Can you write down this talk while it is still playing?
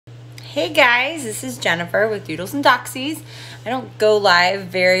Hey guys, this is Jennifer with Doodles and Doxies. I don't go live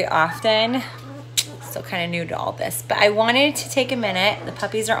very often. Still kind of new to all this, but I wanted to take a minute. The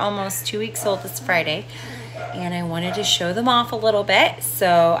puppies are almost 2 weeks old this Friday, and I wanted to show them off a little bit.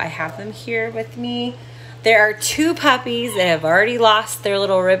 So I have them here with me. There are two puppies that have already lost their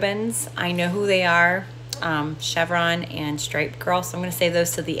little ribbons. I know who they are, Chevron and Striped Girl. So I'm going to save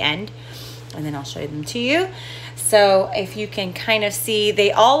those to the end, and then I'll show them to you. So if you can kind of see,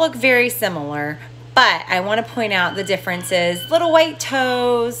 they all look very similar, but I want to point out the differences. Little white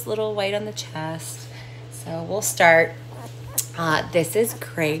toes, little white on the chest. So we'll start. This is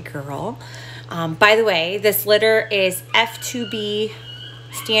Gray Girl. By the way, this litter is F2B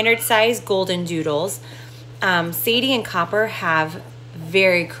standard size Goldendoodles. Sadie and Copper have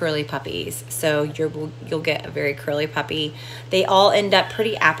very curly puppies, so you'll get a very curly puppy. They all end up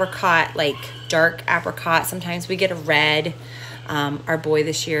pretty apricot, like dark apricot. Sometimes we get a red. Our boy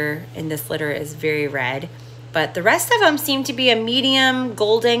this year in this litter is very red, but the rest of them seem to be a medium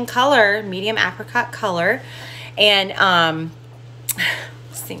golden color, medium apricot color. And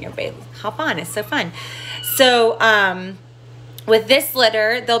seeing everybody hop on, it's so fun. So with this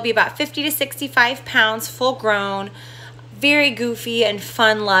litter, they'll be about 50 to 65 pounds, full grown. Very goofy and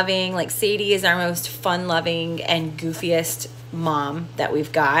fun-loving. Like Sadie is our most fun-loving and goofiest mom that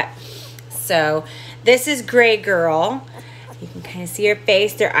we've got. So this is Gray Girl. You can kind of see her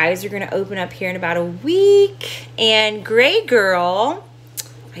face. Their eyes are going to open up here in about a week. And Gray Girl,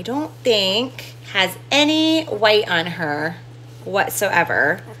 I don't think, has any white on her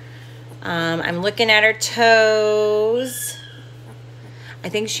whatsoever. I'm looking at her toes. I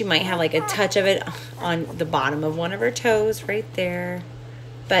think she might have like a touch of it on the bottom of one of her toes right there.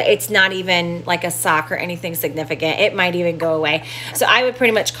 But it's not even like a sock or anything significant. It might even go away. So I would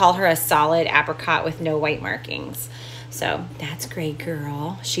pretty much call her a solid apricot with no white markings. So that's Gray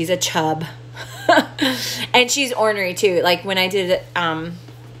Girl. She's a chub. And she's ornery too. Like when I did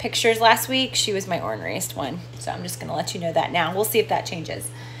pictures last week, she was my orneriest one. So I'm just going to let you know that now. We'll see if that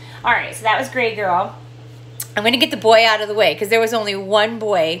changes. All right, so that was Gray Girl. I'm going to get the boy out of the way because there was only one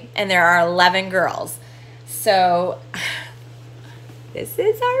boy and there are 11 girls. So this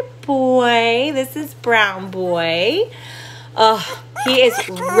is our boy. This is Brown Boy. Oh, he is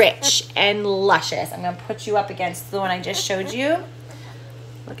rich and luscious. I'm going to put you up against the one I just showed you.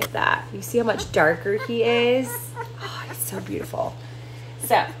 Look at that. You see how much darker he is? Oh, he's so beautiful.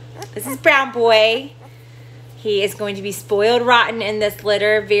 So this is Brown Boy. He is going to be spoiled rotten in this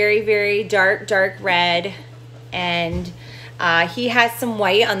litter. Very, very dark, dark red. And he has some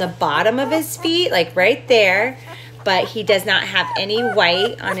white on the bottom of his feet, like right there, but he does not have any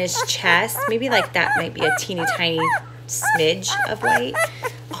white on his chest. Maybe like that might be a teeny tiny smidge of white.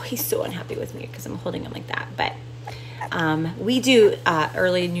 Oh, he's so unhappy with me because I'm holding him like that. But we do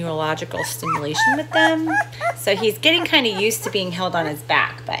early neurological stimulation with them, so he's getting kind of used to being held on his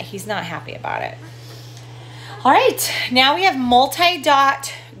back, but he's not happy about it. All right, now we have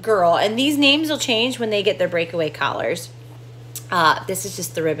multi-dot Girl, and these names will change when they get their breakaway collars. This is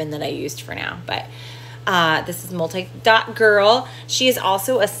just the ribbon that I used for now, but this is multi-dot Girl. She is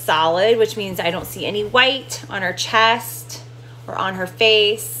also a solid, which means I don't see any white on her chest or on her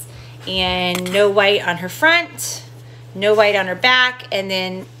face, and no white on her front, no white on her back, and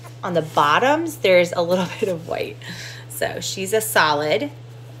then on the bottoms there's a little bit of white. So she's a solid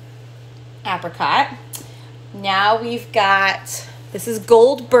apricot. Now we've got, this is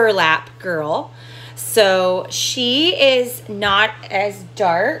Gold Burlap Girl. So she is not as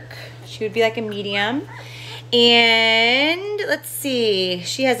dark. She would be like a medium. And let's see,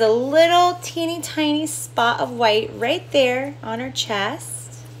 she has a little teeny tiny spot of white right there on her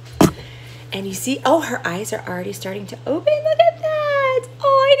chest. And you see, oh, her eyes are already starting to open. Look at that.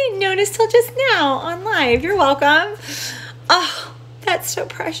 Oh, I didn't notice till just now on live. You're welcome. Oh, that's so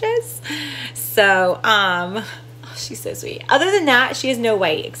precious. So, oh, she's so sweet. Other than that, she has no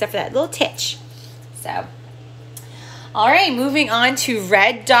white except for that little titch. So, all right, moving on to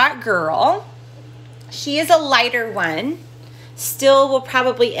Red Dot Girl. She is a lighter one. Still will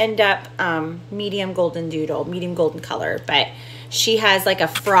probably end up medium golden doodle, medium golden color, but she has like a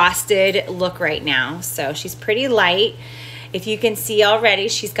frosted look right now. So she's pretty light. If you can see already,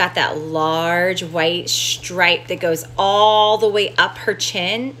 she's got that large white stripe that goes all the way up her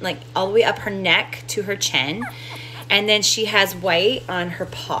chin, like all the way up her neck to her chin. And then she has white on her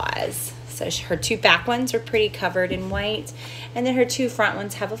paws. So her two back ones are pretty covered in white. And then her two front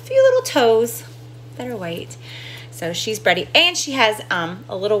ones have a few little toes that are white. So she's pretty. And she has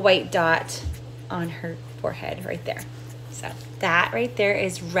a little white dot on her forehead right there. So that right there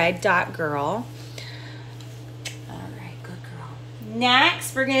is Red Dot Girl.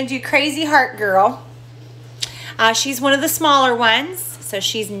 Next, we're gonna do Crazy Heart Girl. She's one of the smaller ones, so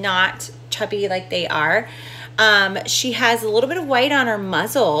she's not chubby like they are. She has a little bit of white on her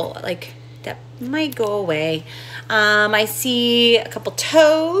muzzle, like that might go away. I see a couple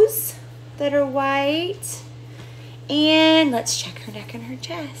toes that are white. And let's check her neck and her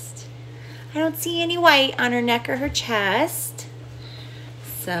chest. I don't see any white on her neck or her chest.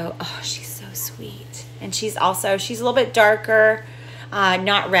 So, oh, she's so sweet. And she's a little bit darker,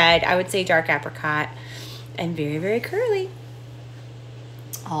 not red, I would say dark apricot, and very, very curly.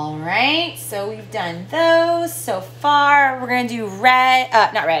 All right, so we've done those so far. We're gonna do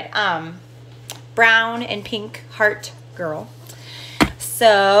brown and pink heart girl.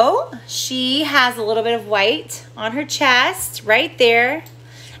 So she has a little bit of white on her chest right there.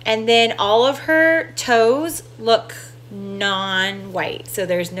 And then all of her toes look non-white. So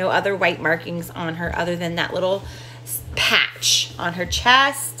there's no other white markings on her other than that little patch on her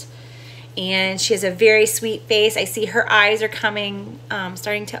chest. And she has a very sweet face. I see her eyes are coming,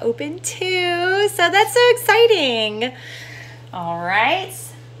 starting to open too. So that's so exciting. All right,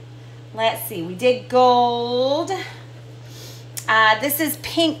 let's see. We did gold. This is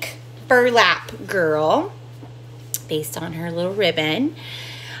Pink Burlap Girl, based on her little ribbon.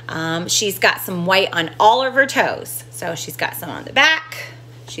 She's got some white on all of her toes. So she's got some on the back,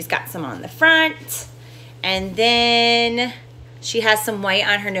 she's got some on the front, and then she has some white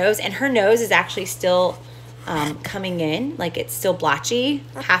on her nose, and her nose is actually still coming in, like it's still blotchy,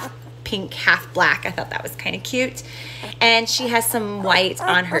 half pink, half black. I thought that was kind of cute. And she has some white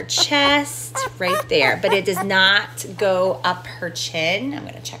on her chest right there, but it does not go up her chin. I'm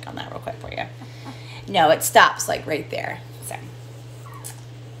gonna check on that real quick for you. No, it stops like right there. So,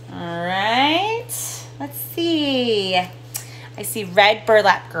 all right, let's see. I see Red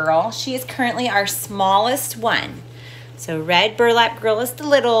Burlap Girl. She is currently our smallest one. So Red Burlap Girl is the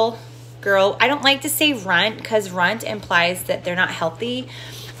little girl. I don't like to say runt because runt implies that they're not healthy.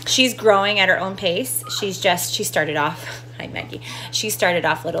 She's growing at her own pace. She started off, hi Maggie. She started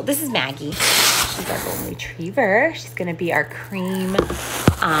off little. This is Maggie. She's our golden retriever. She's gonna be our cream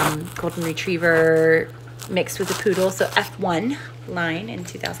golden retriever mixed with a poodle. So F1 line in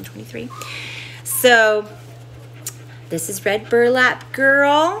 2023. So this is Red Burlap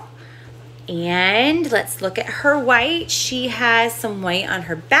Girl. And let's look at her white. She has some white on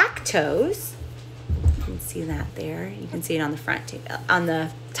her back toes. You can see that there. You can see it on the front too, on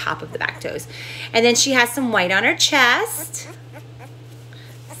the top of the back toes. And then she has some white on her chest.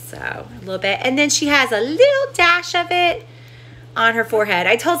 So a little bit. And then she has a little dash of it on her forehead.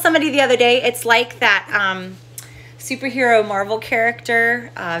 I told somebody the other day, it's like that superhero Marvel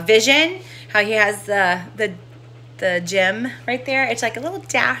character, Vision, how he has the gem right there. It's like a little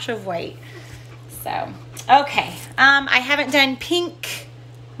dash of white. So, okay. I haven't done Pink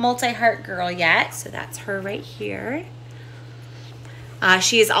Multi-Heart Girl yet, so that's her right here.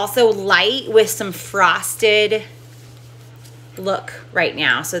 She is also light with some frosted look right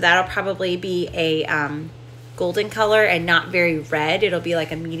now. So that'll probably be a golden color and not very red. It'll be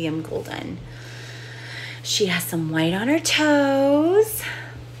like a medium golden. She has some white on her toes.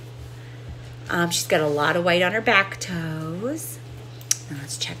 She's got a lot of white on her back toes. Now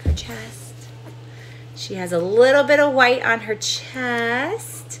let's check her chest. She has a little bit of white on her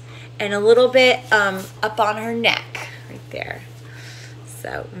chest and a little bit up on her neck right there.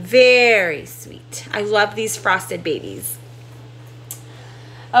 So very sweet. I love these frosted babies.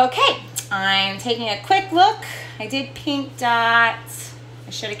 Okay, I'm taking a quick look. I did pink dots.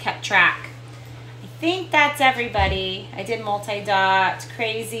 I should have kept track. I think that's everybody. I did multi-dot,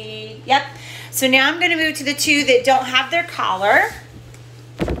 crazy. Yep. So now I'm going to move to the two that don't have their collar.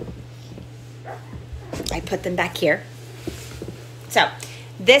 I put them back here. So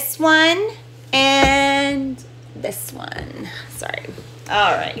this one and this one. Sorry.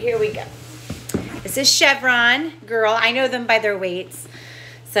 All right, here we go. This is Chevron Girl. I know them by their weights.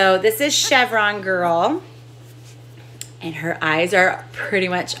 So this is Chevron Girl. And her eyes are pretty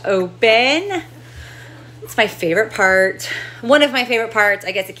much open. It's my favorite part. One of my favorite parts.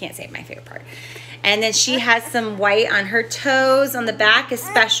 I guess I can't say my favorite part. And then she has some white on her toes, on the back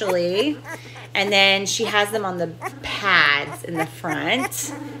especially. And then she has them on the pads in the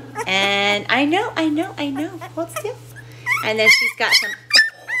front. And I know. Hold still. And then she's got some,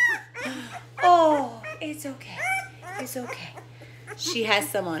 oh, it's okay. It's okay. She has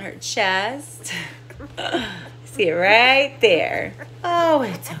some on her chest. See it right there. Oh,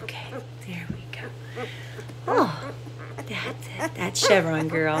 it's okay. There we go. Oh, that's it. That's Chevron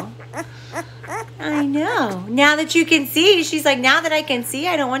Girl. I know. Now that you can see, she's like, now that I can see,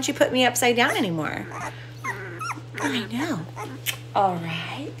 I don't want you to put me upside down anymore. I know. All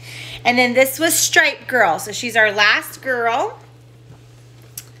right. And then this was Stripe Girl. So she's our last girl.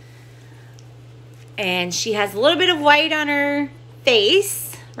 And she has a little bit of white on her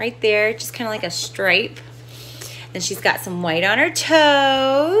face right there, just kind of like a stripe. Then she's got some white on her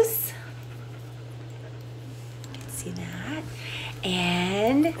toes. You can see that.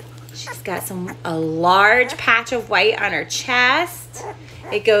 And she's got a large patch of white on her chest.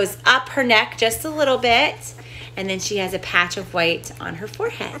 It goes up her neck just a little bit. And then she has a patch of white on her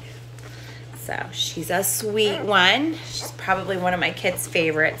forehead. So she's a sweet one. She's probably one of my kids'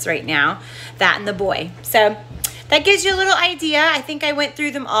 favorites right now, that and the boy. So that gives you a little idea. I think I went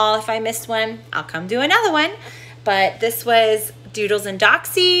through them all. If I missed one, I'll come do another one. But this was Doodles and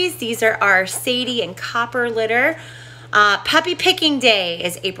Doxies. These are our Sadie and Copper litter. Puppy picking day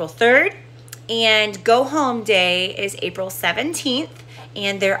is April 3rd. And go home day is April 17th.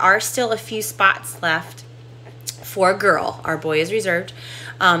 And there are still a few spots left for a girl. Our boy is reserved.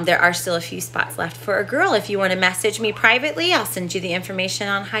 There are still a few spots left for a girl. If you want to message me privately, I'll send you the information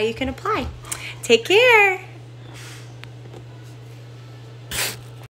on how you can apply. Take care.